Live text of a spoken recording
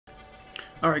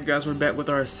Alright guys, we're back with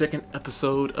our second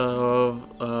episode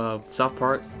of South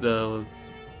Park, the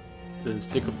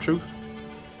Stick of Truth.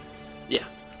 Yeah.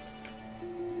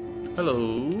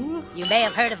 Hello. You may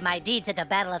have heard of my deeds at the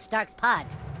Battle of Stark's Pod.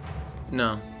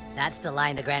 No. That's the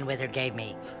line the Grand Wizard gave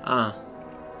me. Ah.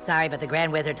 Sorry, but the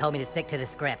Grand Wizard told me to stick to the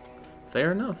script.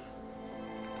 Fair enough.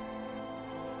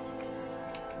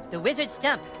 The wizard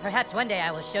stump. Perhaps one day I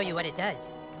will show you what it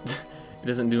does. It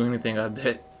doesn't do anything, I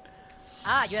bet.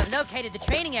 Ah, you have located the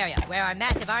training area where our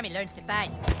massive army learns to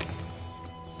fight.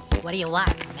 What do you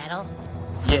want, metal?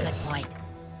 Yes. Good point.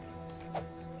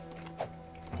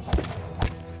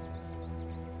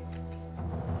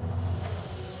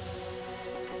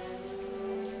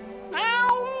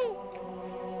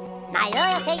 My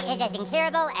loyalty is as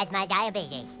incurable as my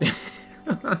diabetes.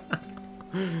 Can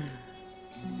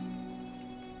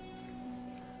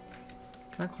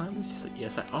I climb this? She's like,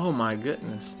 yes, oh my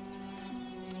goodness.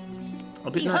 I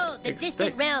did Behold not the expect...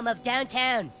 distant realm of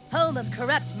downtown, home of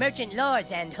corrupt merchant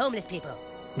lords and homeless people.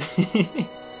 It's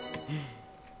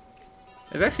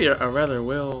actually a rather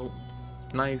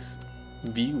nice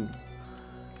view.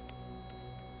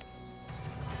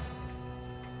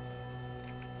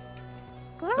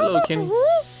 Hello, Kenny.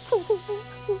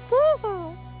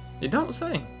 You don't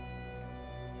say.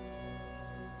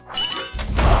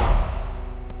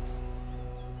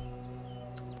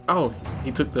 Oh,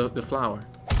 he took the flower.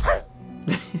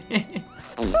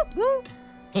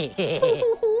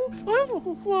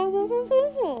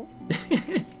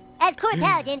 As court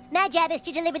paladin, my job is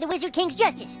to deliver the Wizard King's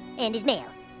justice and his mail.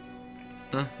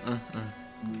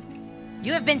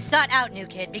 You have been sought out, new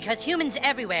kid, because humans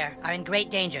everywhere are in great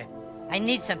danger. I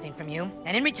need something from you,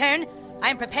 and in return, I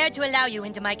am prepared to allow you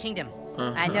into my kingdom.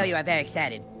 I know you are very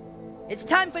excited. It's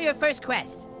time for your first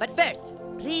quest, but first,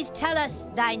 please tell us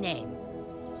thy name.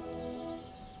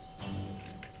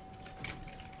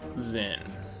 Zen.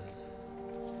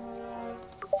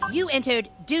 You entered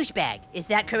douchebag, is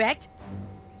that correct?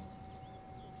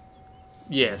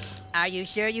 Yes. Are you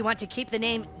sure you want to keep the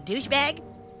name douchebag?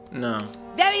 No.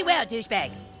 Very well,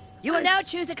 douchebag. You will now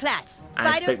choose a class. I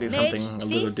Fighter, expected mage, something a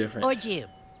thief, little different. or Jew.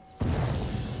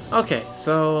 Okay,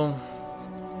 so...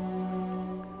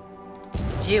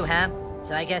 Jew, huh?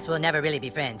 So I guess we'll never really be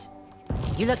friends.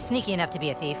 You look sneaky enough to be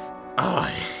a thief. Oh.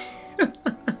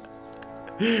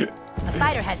 A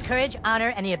fighter has courage,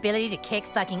 honor, and the ability to kick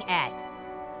fucking ass.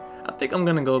 I think I'm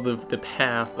gonna go the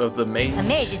path of the mage. A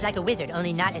mage is like a wizard,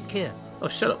 only not as cool. Oh,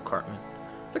 shut up, Cartman.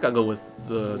 I think I'll go with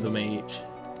the mage.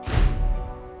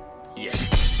 Yeah.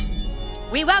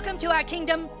 We welcome to our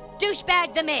kingdom,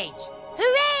 Douchebag the Mage.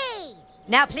 Hooray!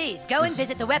 Now please, go and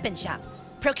visit the weapon shop.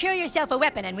 Procure yourself a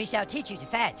weapon and we shall teach you to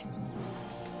fight.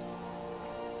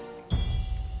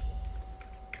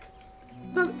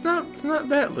 It's not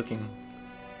bad looking.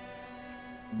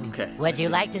 Okay. Would you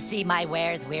like to see my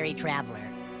wares, weary traveler?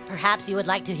 Perhaps you would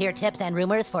like to hear tips and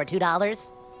rumors for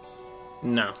 $2?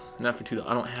 No, not for $2.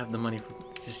 I don't have the money for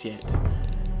just yet.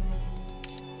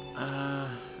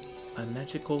 A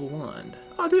magical wand.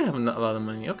 Oh, I do have a lot of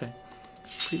money. Okay.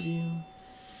 Preview.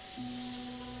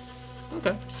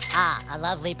 Okay. Ah, a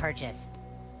lovely purchase.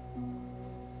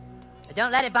 But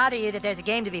don't let it bother you that there's a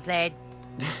game to be played.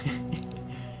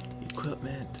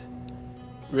 Equipment.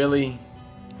 Really?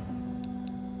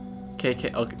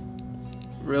 KK. Okay.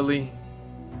 Really?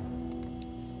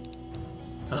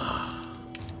 Ugh.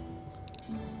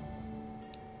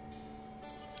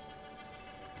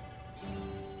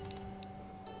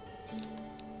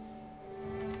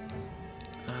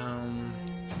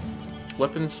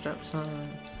 Weapon straps on.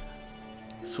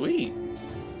 Sweet.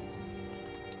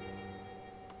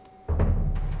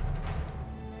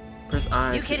 Press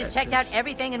I. You kid has checked out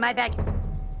everything in my bag.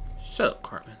 Shut up,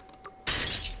 Cartman.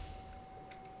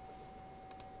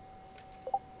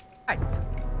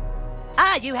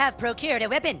 Ah, you have procured a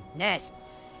weapon. Yes.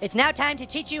 It's now time to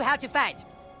teach you how to fight.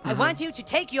 I want you to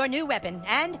take your new weapon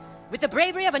and, with the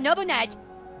bravery of a noble knight,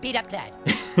 beat up Clyde.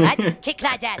 What? Kick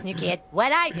Clyde's ass, new kid.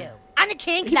 What I do? I'm the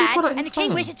king, Clyde, and the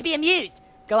king wishes to be amused.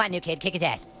 Go on, new kid, kick his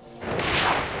ass.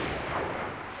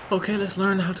 Okay, let's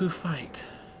learn how to fight.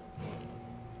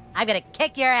 I'm gonna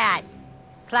kick your ass.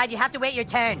 Clyde, you have to wait your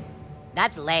turn.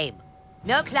 That's lame.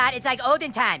 No, Clyde, it's like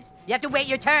olden times. You have to wait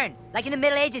your turn, like in the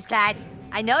Middle Ages, Clyde.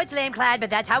 I know it's lame, Clyde,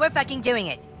 but that's how we're fucking doing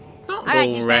it. Don't All right,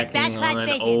 go douchebag, bash racking Clyde's on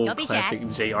face in. old Don't be classic shy.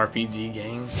 JRPG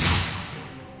games.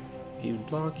 He's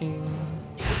blocking.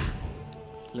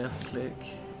 Left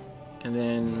click. And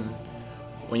then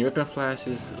when your weapon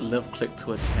flashes, left click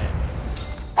to attack.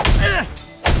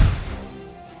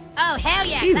 Oh, hell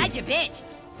yeah, Easy. Clyde's your bitch.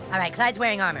 All right, Clyde's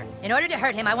wearing armor. In order to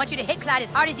hurt him, I want you to hit Clyde as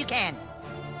hard as you can.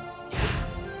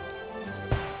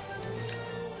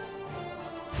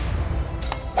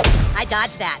 I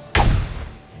dodged that.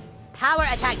 Power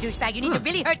attack, douchebag. You need to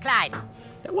really hurt Clyde.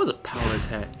 That was a power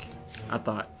attack, I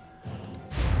thought.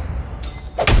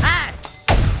 Ah!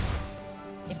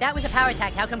 If that was a power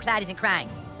attack, how come Clyde isn't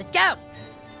crying? Let's go!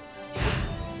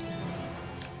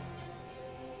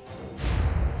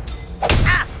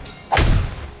 Ah!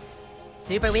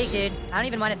 Super weak, dude. I don't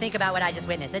even want to think about what I just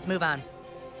witnessed. Let's move on.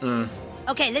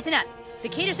 Okay, listen up. The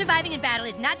key to surviving in battle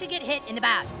is not to get hit in the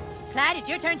bows. Clyde, it's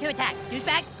your turn to attack.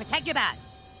 Douchebag, protect your bows.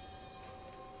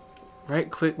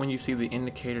 Right-click when you see the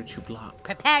indicator to block.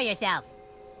 Prepare yourself.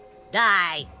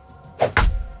 Die.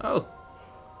 Oh.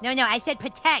 No, I said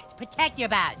protect. Protect your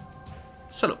bows.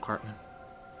 Shut up, Cartman.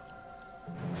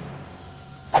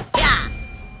 Yeah!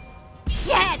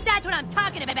 Yeah, that's what I'm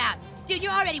talking about! Dude,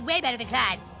 you're already way better than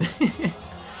Clyde.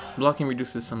 Blocking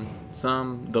reduces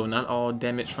some, though not all,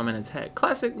 damage from an attack.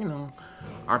 Classic, you know,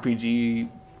 RPG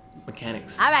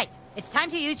mechanics. Alright, it's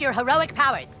time to use your heroic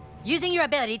powers. Using your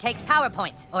ability takes power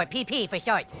points, or PP for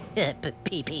short.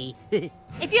 PP.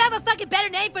 If you have a fucking better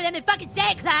name for them, then fucking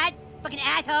say it, Clyde! Fucking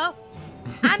asshole!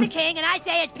 I'm the king, and I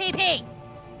say it's PP!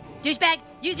 Douchebag,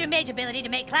 use your mage ability to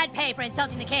make Clyde pay for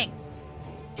insulting the king.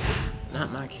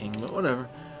 Not my king, but whatever.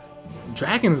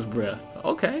 Dragon's breath.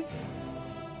 Okay.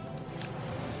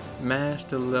 Mash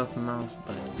the left mouse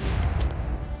button.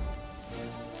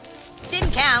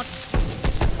 Didn't count.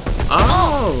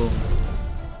 Oh!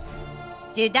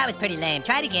 Dude, that was pretty lame.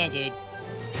 Try it again, dude.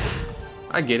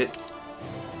 I get it.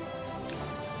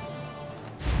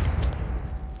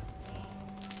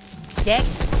 Dick.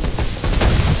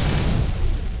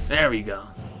 There we go.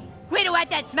 Way to wipe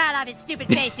that smile off his stupid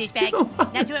face,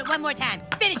 douchebag. Now do it one more time.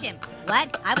 Finish him.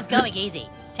 What? I was going easy.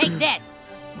 Take this.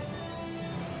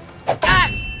 Ah!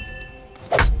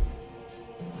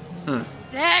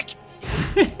 Sick.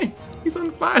 He's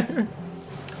on fire.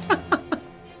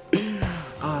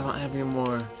 Oh, I don't have any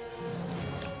more.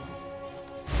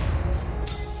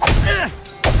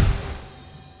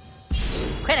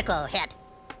 Critical hit.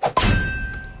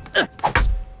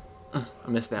 I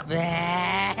missed that one.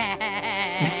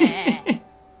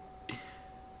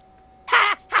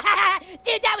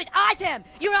 Dude, that was awesome!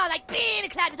 You were all like, beam,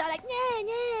 and Clyde was all like,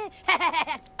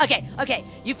 nah. Okay,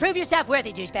 you prove yourself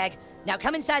worthy, douchebag. Now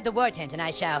come inside the war tent and I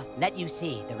shall let you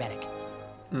see the relic.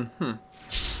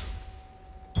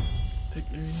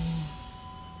 Victory.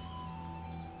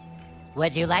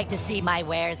 Would you like to see my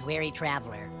wares, weary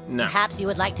traveler? No. Perhaps you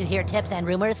would like to hear tips and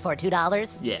rumors for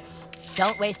 $2? Yes.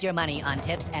 Don't waste your money on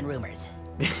tips and rumors.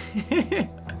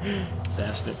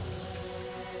 Bastard.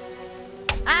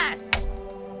 Ah!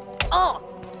 Oh!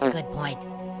 Good point.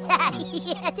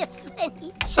 Yeah, that's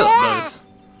funny. Shut up, Bugs.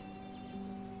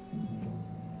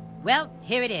 Well,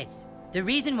 here it is. The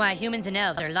reason why humans and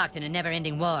elves are locked in a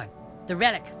never-ending war. The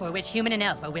relic for which human and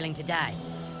elf are willing to die.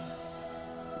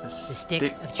 The stick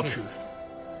of truth.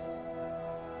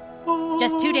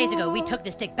 Just 2 days ago, we took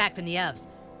the stick back from the elves.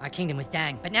 Our kingdom was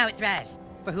dying, but now it thrives.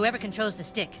 For whoever controls the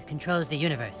stick controls the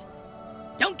universe.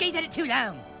 Don't gaze at it too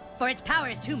long, for its power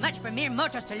is too much for mere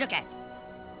mortals to look at.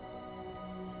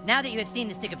 Now that you have seen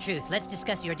the stick of truth, let's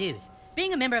discuss your dues.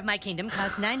 Being a member of my kingdom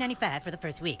costs $9.95 for the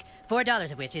first week,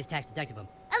 $4 of which is tax deductible.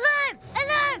 Alarm!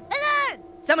 Alarm! Alarm!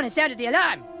 Someone has sounded the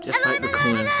alarm! Just like the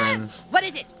Coon and Friends. What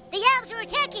is it? The elves are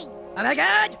attacking! Oh my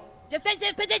god!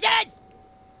 Defensive positions!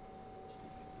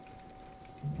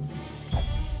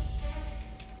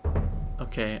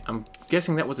 Okay, I'm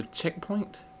guessing that was a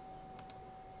checkpoint.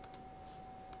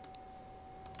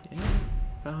 Yeah,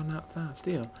 found, not found.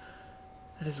 Still,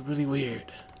 that is really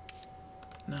weird.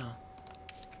 No.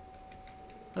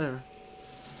 Whatever.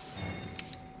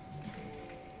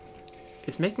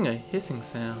 It's making a hissing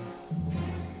sound.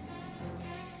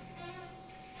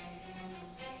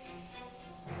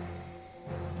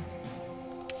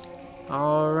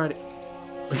 Alrighty.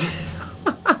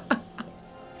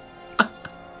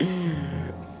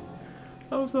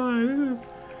 I'm sorry.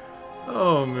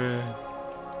 Oh man.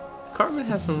 Cartman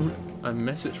has a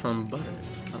message from Butters.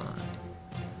 Hold on.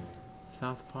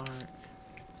 South Park.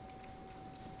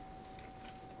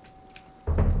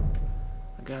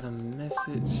 I got a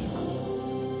message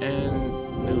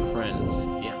and new friends.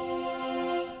 Yeah.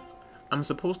 I'm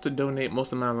supposed to donate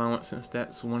most of my allowance since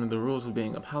that's one of the rules of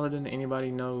being a paladin. Anybody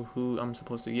know who I'm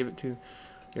supposed to give it to?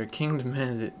 Your king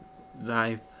demands it.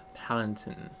 Thy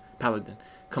paladin.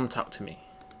 Come talk to me.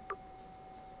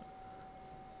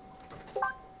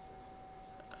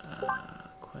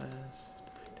 Quest.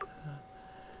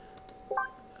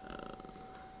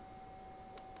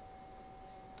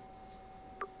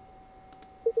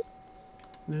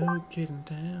 Looking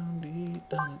down, deep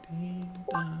down, deep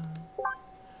down.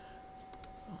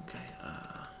 Okay,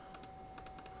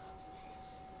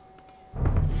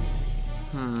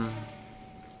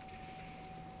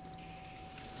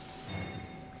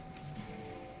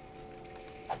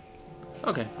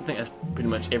 Okay, I think that's pretty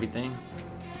much everything.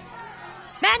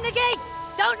 Man the gate!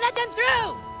 Don't let them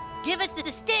through! Give us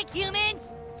the stick, humans!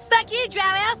 Fuck you, Drow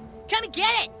Elf! Come and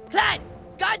get it! Clyde,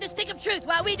 guard the stick of truth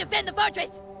while we defend the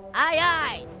fortress! Aye,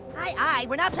 aye! Aye, aye,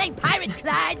 we're not playing pirates,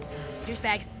 Clyde!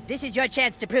 Douchebag, this is your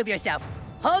chance to prove yourself.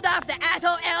 Hold off the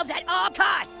asshole elves at all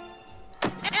costs!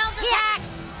 Elves attack!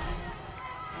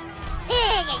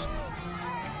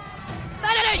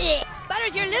 Butters!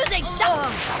 Butters, you're losing!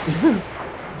 Stop!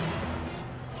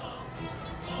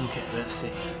 Okay, let's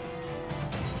see.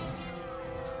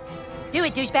 Do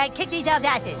it, douchebag. Kick these elves'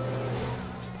 asses.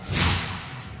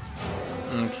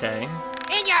 Okay.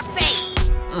 In your face!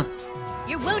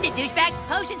 You're wounded, douchebag.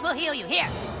 Potions will heal you. Here.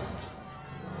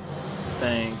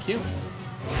 Thank you.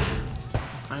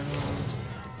 Items.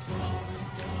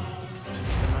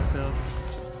 Myself.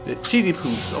 The cheesy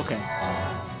poos. Okay.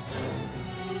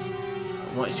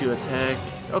 Once you attack.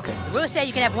 Okay. The rules say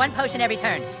you can have 1 potion every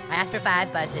turn. I asked for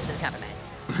 5, but this was a compromise.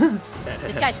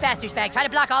 This guy's fast, douchebag. Try to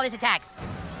block all his attacks.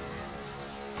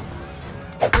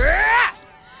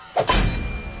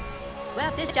 Well,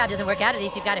 if this job doesn't work out, at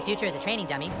least you've got a future as a training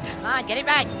dummy. Come on, get it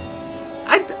right.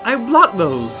 I blocked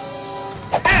those.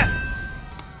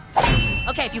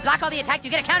 Okay, if you block all the attacks,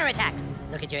 you get a counterattack.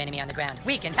 Look at your enemy on the ground,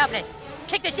 weak and helpless.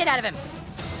 Kick the shit out of him.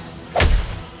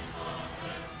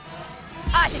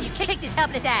 Awesome, you kicked his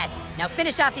helpless ass. Now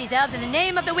finish off these elves in the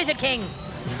name of the Wizard King.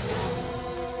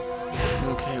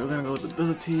 Okay, we're gonna go with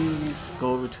abilities.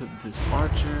 Go over to this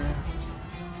archer.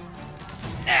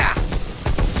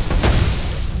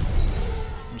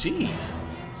 Jeez.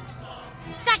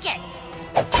 Suck it.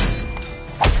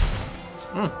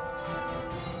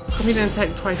 Come he didn't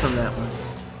attack twice on that one.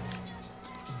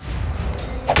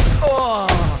 Oh!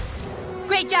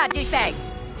 Great job, douchebag.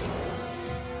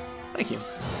 Thank you.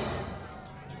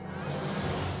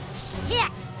 Yeah.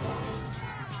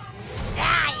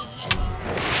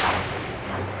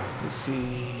 Let's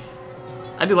see.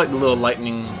 I do like the little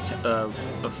lightning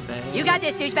effect. You got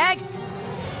this, douchebag.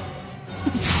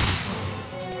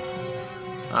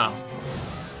 Wow.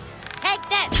 Take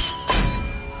this.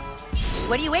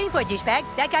 What are you waiting for, douchebag?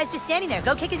 That guy's just standing there.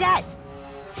 Go kick his ass.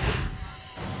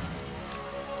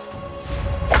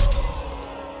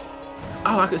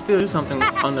 Oh, I could still do something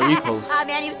on the repost. Oh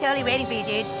man, he was totally waiting for you,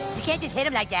 dude. You can't just hit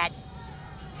him like that.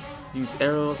 Use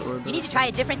arrows or You need to try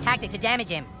a different tactic to damage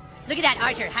him. Look at that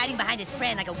archer hiding behind his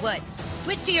friend like a wood.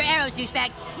 Switch to your arrows,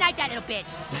 douchebag. Snipe that little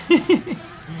bitch.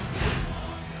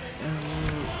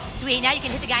 Sweet, now you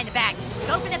can hit the guy in the back.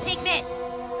 Go for the pink mist.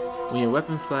 When your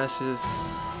weapon flashes,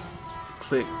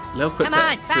 click left click Come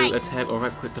on, to fight. attack or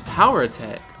right click to power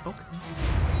attack. Okay.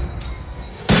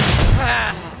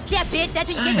 Yeah, bitch, that's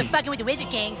what you get for fucking with the Wizard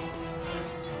King.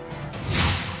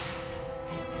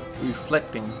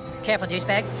 Reflecting. Careful,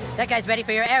 douchebag. That guy's ready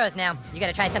for your arrows now. You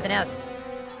gotta try something else.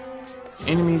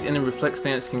 Enemies in the reflect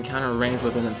stance can counter ranged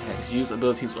weapon attacks, use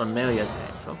abilities or melee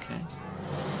attacks. Okay.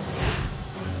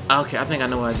 Okay, I think I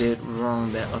know what I did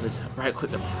wrong that other time. Right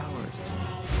click the power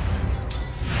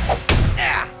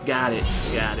attack. Got it.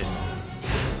 Got it.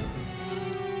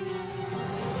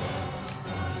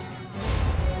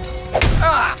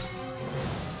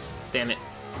 Damn it.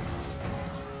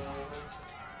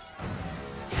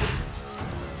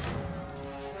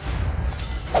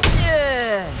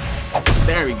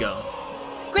 There we go.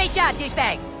 Great job,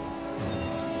 douchebag.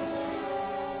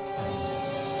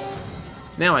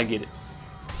 Now I get it.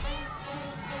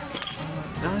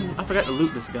 I forgot to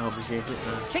loot this guy over here.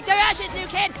 Kick their asses, new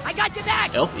kid. I got your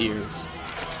back. Elf ears.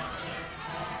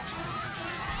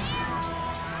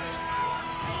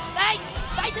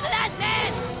 Fight to the last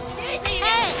man. Seriously,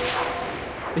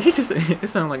 hey. He just, it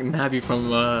sounded like Navi from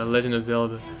Legend of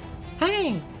Zelda.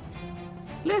 Hey,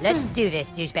 listen. Let's do this,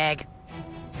 douchebag.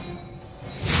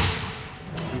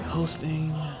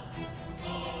 Reposting.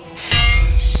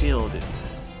 Shielded.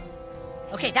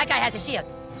 Okay, that guy has a shield.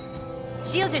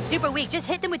 Shields are super weak. Just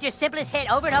hit them with your simplest hit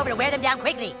over and over to wear them down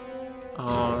quickly.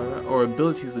 Or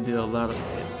abilities that deal a lot of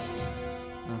hits.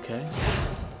 Okay.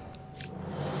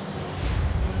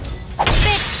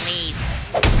 Bitch, please.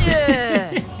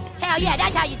 Hell yeah,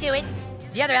 that's how you do it.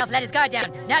 The other elf let his guard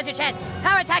down. Now's your chance.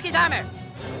 Power attack his armor.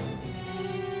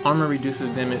 Armor reduces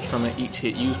damage from each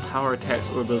hit. Use power attacks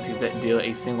or abilities that deal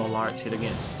a single large hit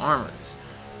against armors.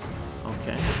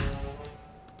 Okay.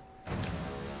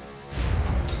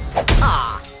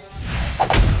 Aw.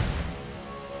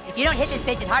 If you don't hit this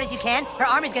bitch as hard as you can, her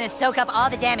armor's gonna soak up all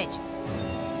the damage.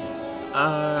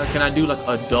 Can I do like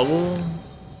a double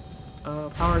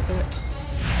power attack?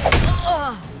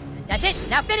 That's it.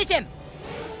 Now finish him.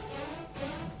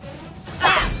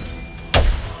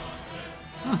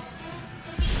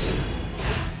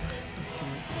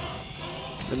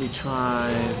 Let me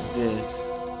try this.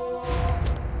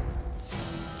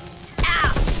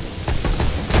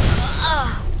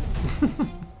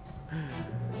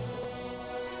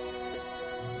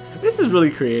 This is really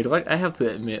creative. I have to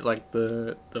admit, like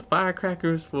the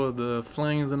firecrackers for the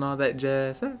flames and all that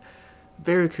jazz.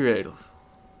 Very creative.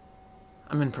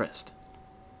 I'm impressed.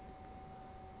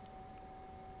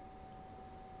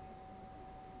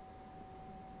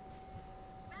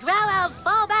 Drow elves,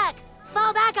 fall back!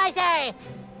 Fall back, I say!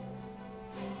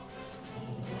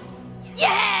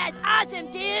 Yes!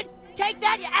 Awesome, dude! Take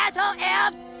that, you asshole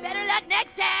elves! Better luck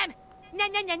next time! Na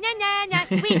na na na na na!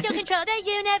 We still control the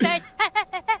universe!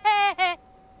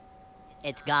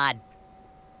 It's gone.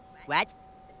 What?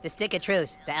 The stick of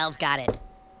truth. The elves got it.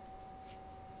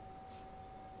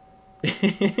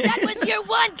 That was your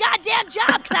one goddamn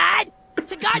job, Clyde!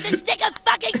 To guard the stick of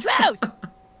fucking truth!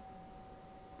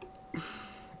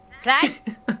 Clyde,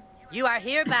 you are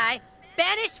hereby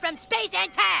banished from space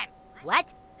and time!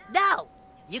 What? No!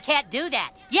 You can't do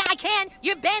that. Yeah, I can!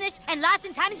 You're banished and lost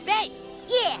in time and space!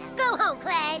 Yeah, go home,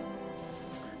 Clyde.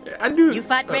 I do. You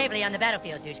fought bravely on the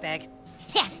battlefield, douchebag.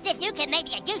 Yeah, if you can make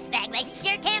me a douchebag, like you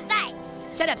sure can fight.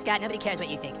 Shut up, Scott. Nobody cares what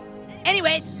you think.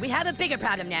 Anyways, we have a bigger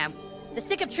problem now. The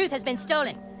stick of truth has been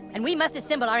stolen, and we must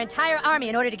assemble our entire army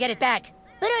in order to get it back.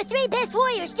 But our 3 best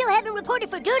warriors still haven't reported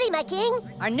for duty, my king.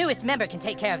 Our newest member can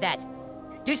take care of that.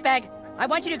 Douchebag, I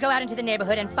want you to go out into the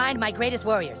neighborhood and find my greatest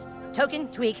warriors, Token,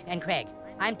 Tweak, and Craig.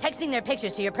 I'm texting their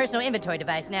pictures to your personal inventory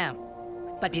device now.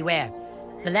 But beware.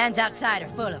 The lands outside are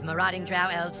full of marauding drow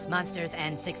elves, monsters,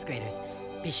 and 6th graders.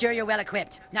 Be sure you're well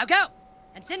equipped. Now go!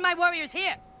 And send my warriors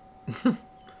here!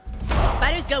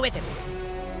 Fighters, go with him.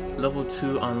 Level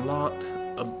 2 unlocked.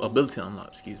 Ability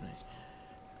unlocked, excuse me.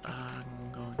 I'm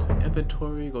going to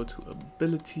inventory, go to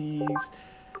abilities.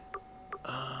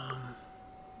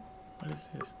 What is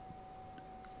this?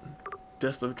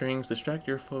 Dust of Dreams. Distract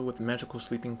your foe with magical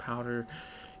sleeping powder.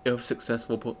 If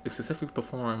successfully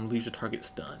performed, leaves your target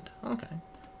stunned. Okay.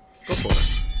 Go for it.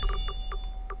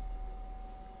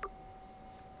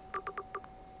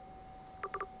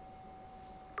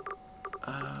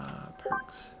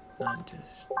 Perks. Not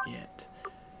just yet.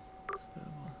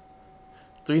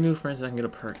 3 new friends and I can get a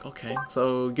perk. Okay.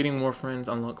 So getting more friends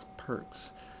unlocks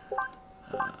perks.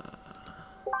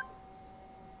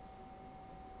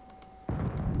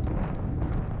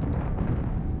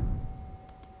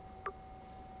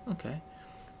 Okay.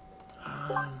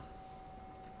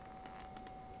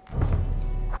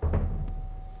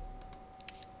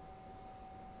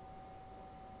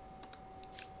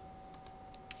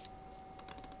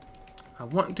 I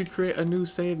want to create a new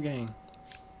save game.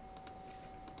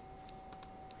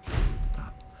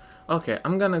 Okay,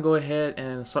 I'm gonna go ahead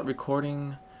and start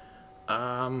recording.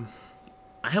 I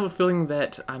have a feeling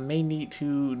that I may need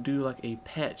to do like a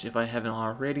patch if I haven't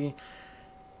already,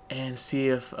 and see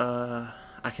if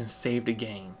I can save the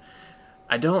game.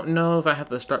 I don't know if I have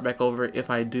to start back over.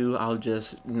 If I do, I'll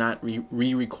just not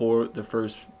re-record the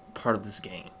first part of this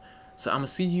game. So I'm gonna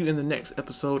see you in the next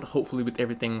episode, hopefully with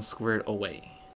everything squared away.